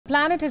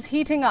planet is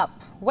heating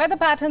up. Weather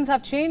patterns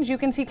have changed. You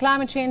can see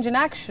climate change in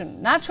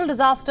action. Natural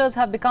disasters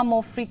have become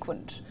more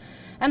frequent.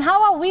 And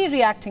how are we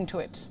reacting to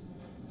it?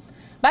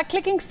 By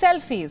clicking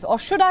selfies, or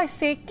should I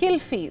say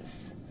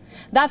killfies.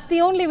 That's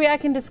the only way I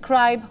can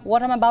describe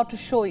what I'm about to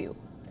show you.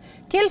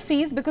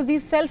 Killfies because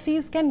these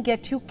selfies can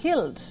get you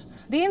killed.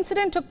 The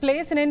incident took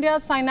place in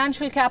India's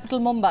financial capital,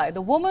 Mumbai.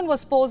 The woman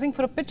was posing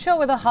for a picture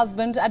with her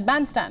husband at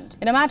Bandstand.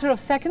 In a matter of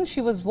seconds, she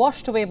was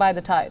washed away by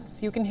the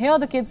tides. You can hear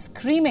the kids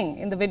screaming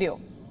in the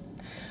video.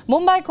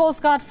 Mumbai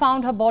Coast Guard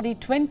found her body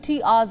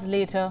 20 hours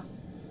later.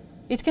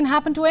 It can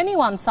happen to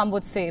anyone, some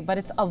would say, but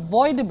it's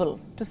avoidable,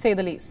 to say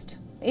the least.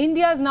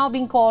 India is now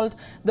being called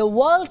the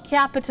world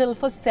capital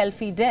for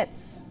selfie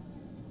deaths.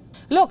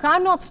 Look,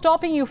 I'm not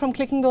stopping you from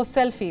clicking those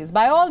selfies.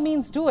 By all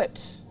means, do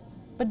it.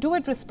 But do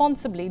it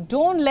responsibly.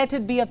 Don't let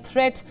it be a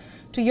threat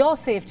to your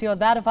safety or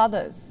that of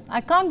others. I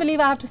can't believe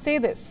I have to say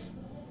this.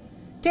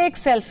 Take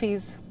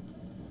selfies,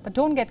 but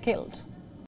don't get killed.